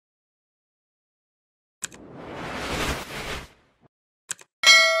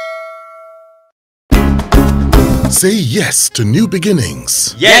Say yes to new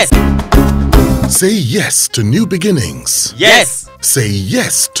beginnings. Yes. Say yes to new beginnings. Yes. Say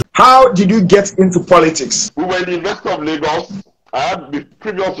yes to... How did you get into politics? We were in the University of Lagos. I had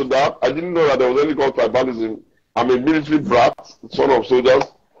previous to that, I didn't know that there was any called tribalism. I'm a military brat, son of soldiers.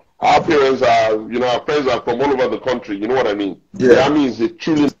 Our parents are, our friends are from all over the country. You know what I mean? Yeah. The army is a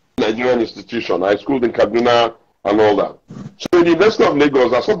truly Nigerian institution. I schooled in Kaduna and all that. So in the University of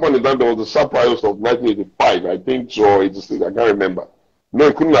Lagos, at some point in time, there was the SAP riots of 1985, I think, or 86, I can't remember. No,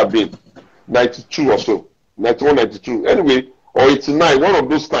 it couldn't have been. 92 or so. 91, 92. Anyway, or 89, one of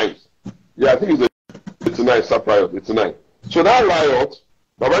those times. Yeah, I think it's 89, SAP riot, 89. So that riot,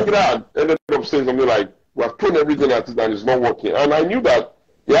 Babangida had ended up saying something like, we have thrown everything at it and it's not working. And I knew that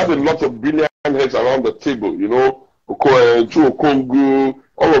he had a lot of brilliant heads around the table, Chu Okongu,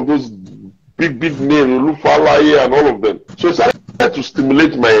 all of those big names, Olufalaye and all of them. So it started to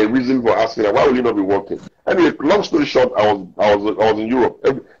stimulate my reason for asking, why will he not be working? Anyway, long story short, I was in Europe.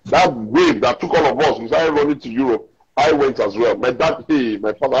 That wave that took all of us, we started running to Europe. I went as well. My dad,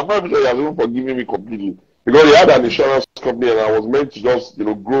 my father, I'm not sure he has even forgiven me completely. Because he had an insurance company and I was meant to just,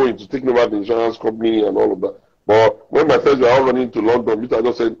 grow into taking over the insurance company and all of that. But when my friends were all running to London, I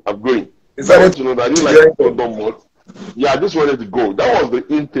just said, I'm going. I want to know that I didn't like London much. Yeah, I just wanted to go. That was the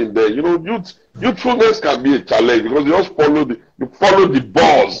in thing there. Youthfulness can be a challenge because you just follow the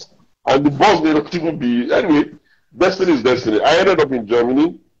boss. And the boss may not even be. Anyway, destiny is destiny. I ended up in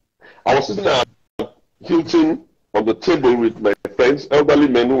Germany. I was sitting at Hilton on the table with my friends, elderly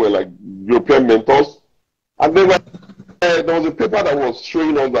men who were like European mentors. And then there was a paper that was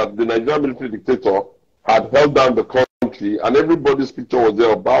showing us that the Nigerian military dictator had held down the country, and everybody's picture was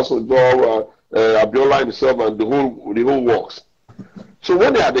there, Obasanjo, Abiola himself, and the whole works. So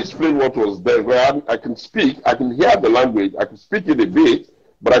when they had explained what was there, where I can speak, I can hear the language, I can speak it a bit,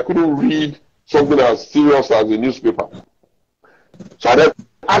 but I couldn't read something as serious as a newspaper. So I then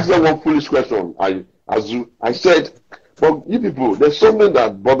asked them one foolish question. I said, well, you people, there's something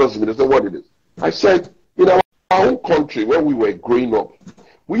that bothers me. They said, what it is? I said, in our own country, when we were growing up,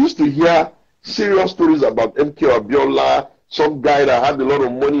 we used to hear serious stories about MK Abiola, some guy that had a lot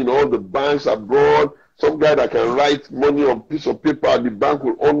of money in all the banks abroad, some guy that can write money on a piece of paper, the bank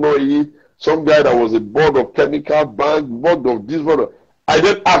will honor it, some guy that was a board of chemical bank, board of this, board of... I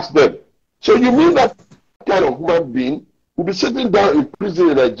then asked them, so you mean that kind of human being will be sitting down in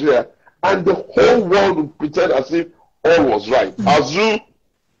prison in Nigeria and the whole world will pretend as if all was right? Azu,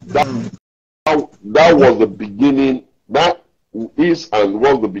 that was the beginning, that is and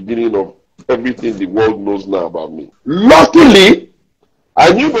was the beginning of everything the world knows now about me. Luckily,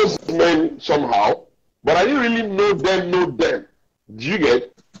 I knew those men somehow, but I didn't really know them. Do you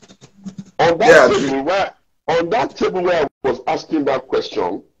get? On that table where I was asking that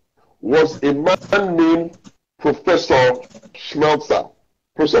question was a man named Professor Schmelzer.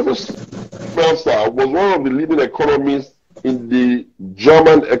 Professor Schmelzer was one of the leading economists in the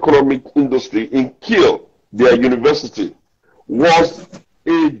German economic industry in Kiel, their university, was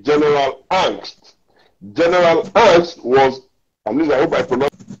a General Angst. General Angst was, at least I hope I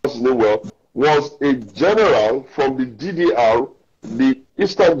pronounced his name well, was a general from the DDR, the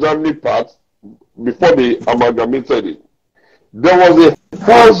Eastern Germany part, before they amalgamated it. There was a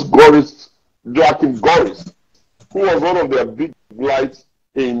Hans Goris, Joachim Goris, who was one of their big lights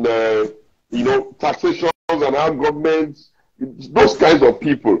in, taxation and how governments, those kinds of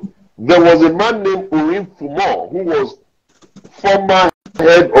people. There was a man named Urim Fumor, who was former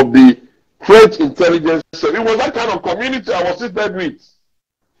head of the French intelligence service. It was that kind of community I was seated with.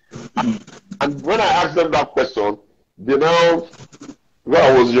 And when I asked them that question, they now, when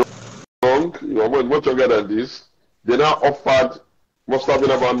I was young, much younger than this, they now offered, must have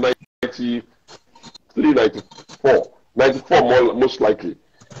been about 93, 94, most likely.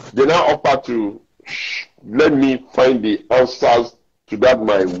 They now offered to let me find the answers to that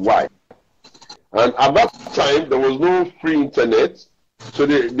my why. And at that time, there was no free internet. So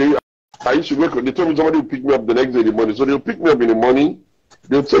I used to work, they told me somebody would pick me up the next day in the morning. So they'll pick me up in the morning,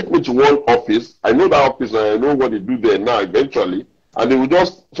 they'll take me to one office. I know that office and I know what they do there now eventually. And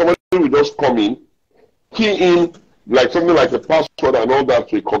somebody would just come in, key in like something like a password and all that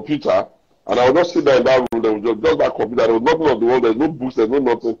to a computer. And I would just sit there in that room, there was just that computer. There was nothing of the world, there's no books, there's no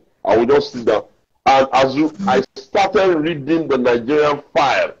nothing. I would just sit down. And I started reading the Nigerian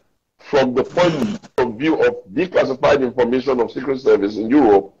file from the point of view of declassified information of Secret Service in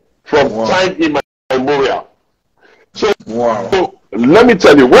Europe from time immemorial. So let me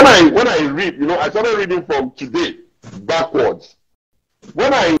tell you, when I read, I started reading from today backwards.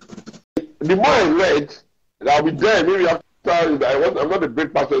 The more I read, I'll be there maybe after. I'm not a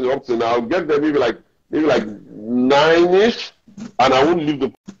great pastor up to now. I'll get there maybe like 9-ish, and I wouldn't leave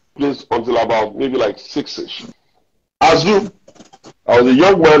the place until about maybe like 6-ish. Azu, I was a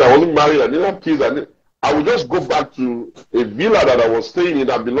young man, I wasn't married, I didn't have kids, I would just go back to a villa that I was staying in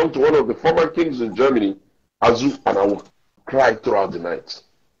that belonged to one of the former kings in Germany, Azu, and I would cry throughout the night.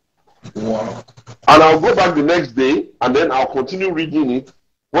 Wow. And I'll go back the next day, and then I'll continue reading it.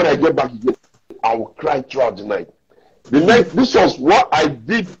 When I get back again, I will cry throughout the night. This was what I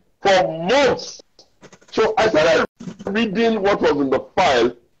did for months. So I started reading what was in the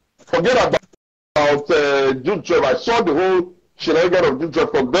file. Forget about June 12. I saw the whole shenanigans of June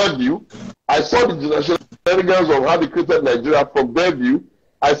 12 from their view. I saw the shenanigans of how they created Nigeria from their view.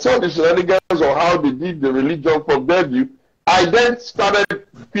 I saw the shenanigans of how they did the religion from their view. I then started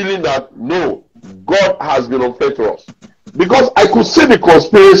feeling that, no, God has been unfair to us. Because I could see the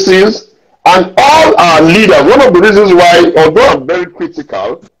conspiracies and all our leaders. One of the reasons why, although I'm very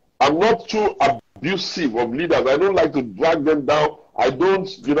critical, I'm not too abusive of leaders. I don't like to drag them down. I don't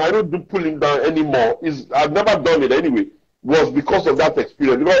do pulling down anymore. I've never done it anyway. It was because of that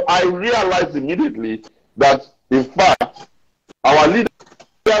experience. Because I realized immediately that, in fact, our leaders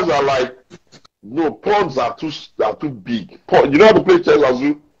are like, no, pawns are too big. You know how to play chess,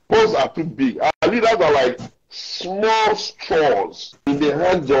 Azu? Pawns are too big. Our leaders are like small straws in the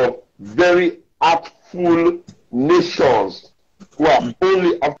hands of very artful nations who are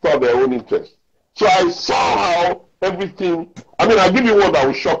only after their own interest. So I saw how everything. I mean, I'll give you one that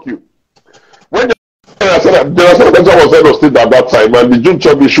will shock you. When there was head of state at that time, and the June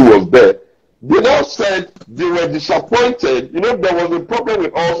 12 issue was there. They now said they were disappointed. You know, there was a problem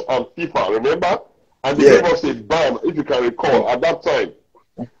with us on FIFA, remember? And they gave us a ban, if you can recall, at that time.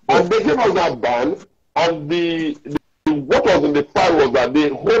 And they gave us that ban, and what was in the file was that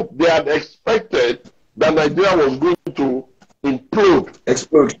they had expected that Nigeria was going to implode.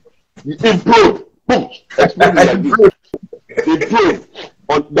 Explode. Implode. Boom. Explode like this. Implode.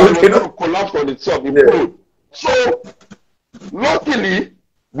 That was going to collapse on itself. Implode. So, luckily,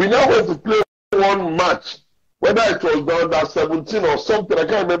 we now went to play one match, whether it was down that 17 or something, I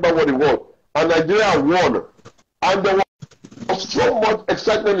can't remember what it was, and Nigeria won. And there was so much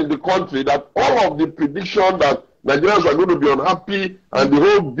excitement in the country that all of the prediction that Nigerians were going to be unhappy and the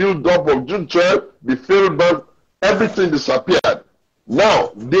whole build-up of June 12, the failed bank, everything disappeared.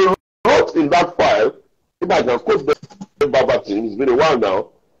 Now, they wrote in that file, if I can quote the verbatim, it's been a while now,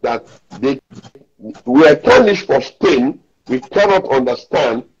 that they were tarnished for Spain. We cannot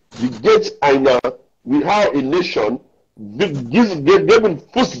understand the gates we have a nation given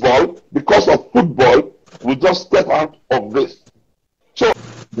football because of football. We just step out of this. So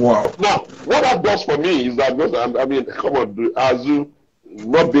wow. Now, what that does for me is that, I mean, come on, Azu,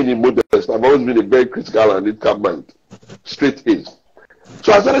 not being immodest, I've always been a very critical and income mind, straight A's.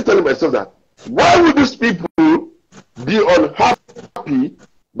 So I started telling myself that why would these people be unhappy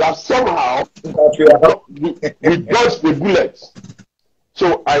that somehow we dodged the bullets?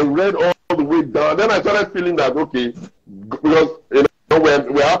 So I read all the way down. Then I started feeling that, okay, because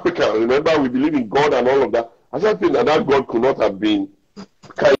we're African, remember, we believe in God and all of that. I started feeling that God could not have been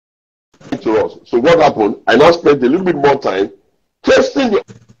kind to us. So what happened? I now spent a little bit more time testing the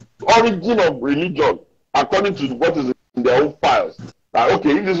origin of religion according to what is in their own files.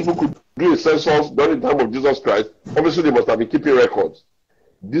 Okay, if these people could do a census during the time of Jesus Christ, obviously they must have been keeping records.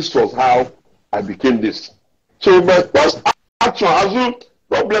 This was how I became this. So my first action, Azu,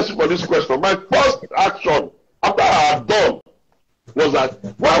 God bless you for this question. My first action after I had done was that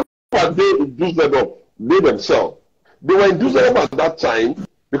why were they in Dusseldorf? They themselves. They were in Dusseldorf at that time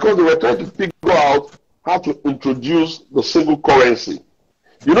because they were trying to figure out how to introduce the single currency.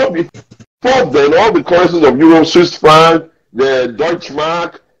 You know, before then, all the currencies of Euro, Swiss franc, the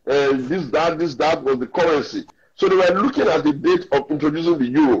Deutschmark, this, that was the currency. So they were looking at the date of introducing the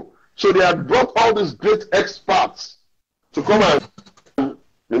euro. So they had brought all these great experts to come and,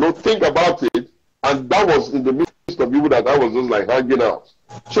 think about it. And that was in the midst of people that I was just like hanging out.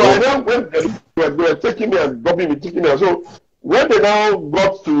 So I then went, they were taking me and dropping me, taking me. So when they now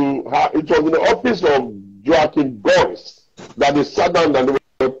got to her, it was in the office of Joachim Goris that they sat down and they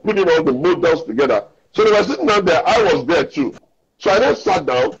were putting all the models together. So they were sitting down there. I was there too. So I then sat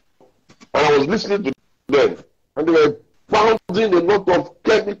down and I was listening to them. And they were pounding a lot of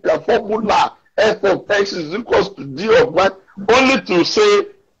chemical formula, F of X is equals to D of Y, only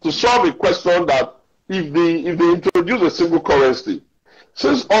to solve a question that if they introduce a single currency,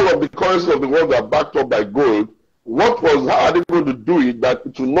 since all of the currencies of the world are backed up by gold, how are they going to do it that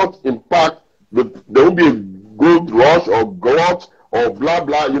it will not impact, there won't be a gold rush or glut or blah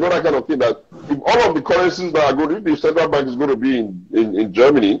blah, that kind of thing, that if all of the currencies that are going, if the central bank is going to be in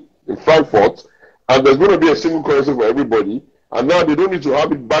Germany, in Frankfurt, and there's going to be a single currency for everybody, and now they don't need to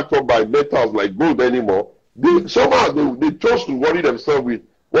have it backed up by metals like gold anymore. Somehow they chose to worry themselves with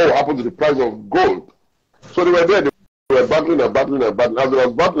what will happen to the price of gold. So they were there, they were battling and battling and battling. As I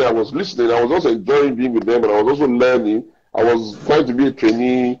was battling, I was listening, I was also enjoying being with them, and I was also learning. I was trying to be a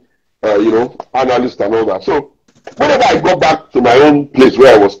trainee, analyst and all that. So whenever I go back to my own place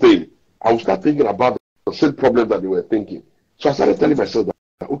where I was staying, I would start thinking about the same problem that they were thinking. So I started telling myself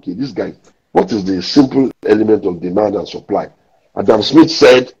that, okay, this guy, what is the simple element of demand and supply? Adam Smith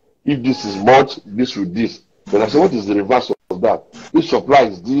said, if this is much, this will this. Then I said, what is the reverse of that? If supply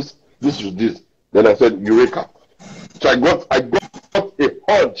is this, this is this. Then I said, Eureka. So I got a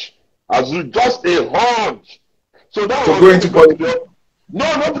hunch. Just a hunch. So that was going to politics. No,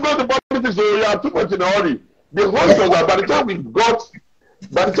 not to go to politics. So we are too much in a hurry. The hunch was that by the time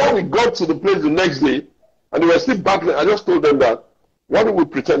we got to the place the next day, and they were still battling, I just told them that, why don't we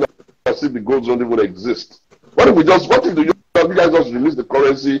pretend that as if the golds don't even exist? What if you guys just release the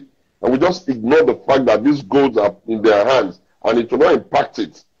currency and we just ignore the fact that these golds are in their hands and it will not impact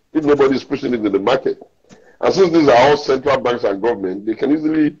it if nobody is pushing it in the market? And since these are all central banks and government, they can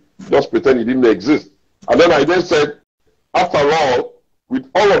easily just pretend it didn't exist. And then I then said, after all, with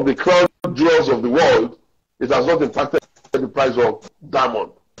all of the crown jewels of the world, it has not impacted the price of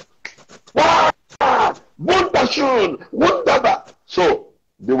diamond. Wow! Wunderschön! Wunderbar! So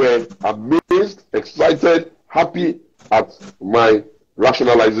they were amazed, excited, happy at my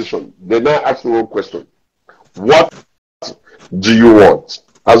rationalization. They now asked me one question. What do you want?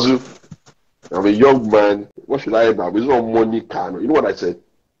 I'm a young man. What should I have? It's not money, can. You know what I said?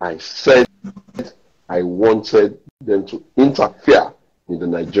 I said I wanted them to interfere in the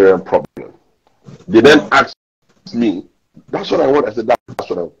Nigerian problem. They then asked me, that's what I want. I said, that's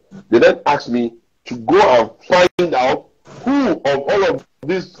what I want. They then asked me to go and find out who of all of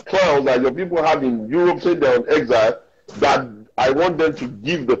these clowns that your people have in Europe, say they're on exile, that I want them to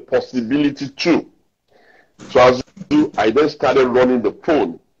give the possibility to. So I then started running the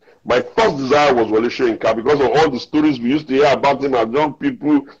phone. My first desire was Wole Soyinka because of all the stories we used to hear about him as young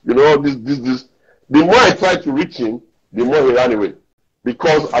people, this. The more I tried to reach him, the more he ran away.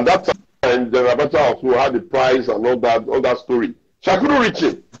 Because at that time, the Abacha also had the prize and all that story. So I couldn't reach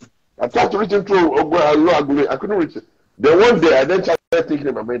him. I tried to reach him through Ogbo. I couldn't reach him. Then one day, I then started thinking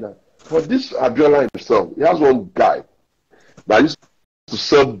in my mind that, but this Abiola himself, he has one guy that used to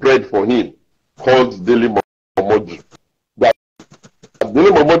sell bread for him called Dele Momodu. That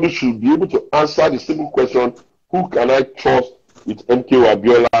Dele Momodu should be able to answer the simple question, who can I trust with MKO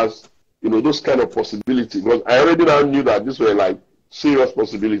Abiola's, those kind of possibilities. Because I already now knew that this were like serious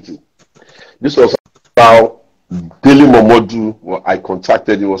possibility. This was how Dele Momodu, I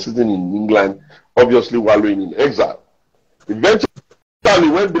contacted. He was sitting in England, obviously wallowing in exile. Eventually,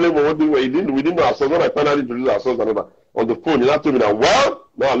 when Dele Momodu, we didn't know ourselves. When I finally introduced ourselves on the phone, he now told me that, well,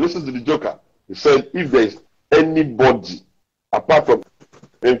 now listen to the joker. He said, if there is anybody apart from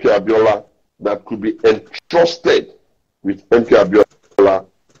MK Abiola that could be entrusted with MK Abiola,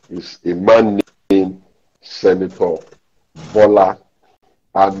 is a man named Senator Bola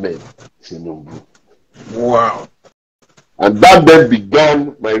Ahmed Tinubu. Wow. And that then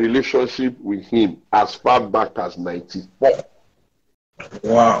began my relationship with him as far back as 94.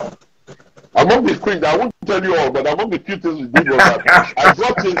 Wow. Among the quick, I won't tell you all, but among the few things we did was that I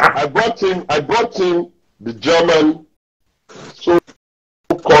brought him the German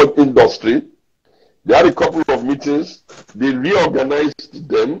so-called industry. They had a couple of meetings. They reorganized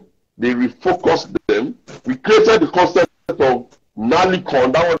them. They refocused them. We created the concept of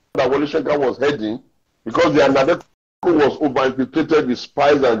Nalicon, that one that Wole Soyinka was heading, because the Anadeco was over-infiltrated with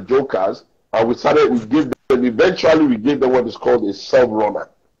spies and jokers, and eventually we gave them what is called a self-runner.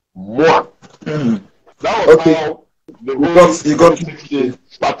 Moi. That was how the whole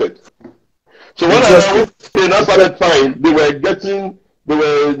started. So when I started fine, they were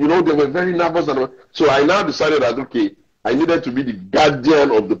very nervous. So I now decided that, okay, I needed to be the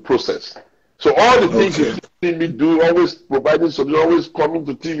guardian of the process. So all the things you see me do, always providing solutions, always coming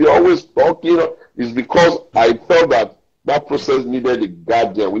to TV, always talking, is because I felt that process needed a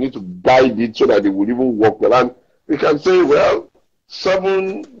guardian. We need to guide it so that it would even work well. And we can say, well,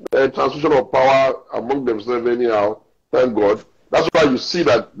 7 transmission of power among themselves anyhow, thank God. That's why you see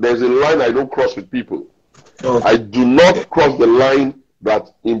that there's a line I don't cross with people. Okay. I do not cross the line that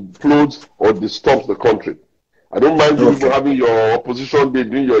implodes or disturbs the country. I don't mind you people having your opposition day,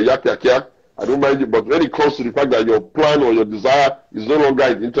 doing your yak. I don't mind it, but when it comes to the fact that your plan or your desire is no longer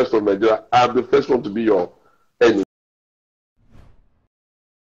in the interest of Nigeria, I am the first one to be your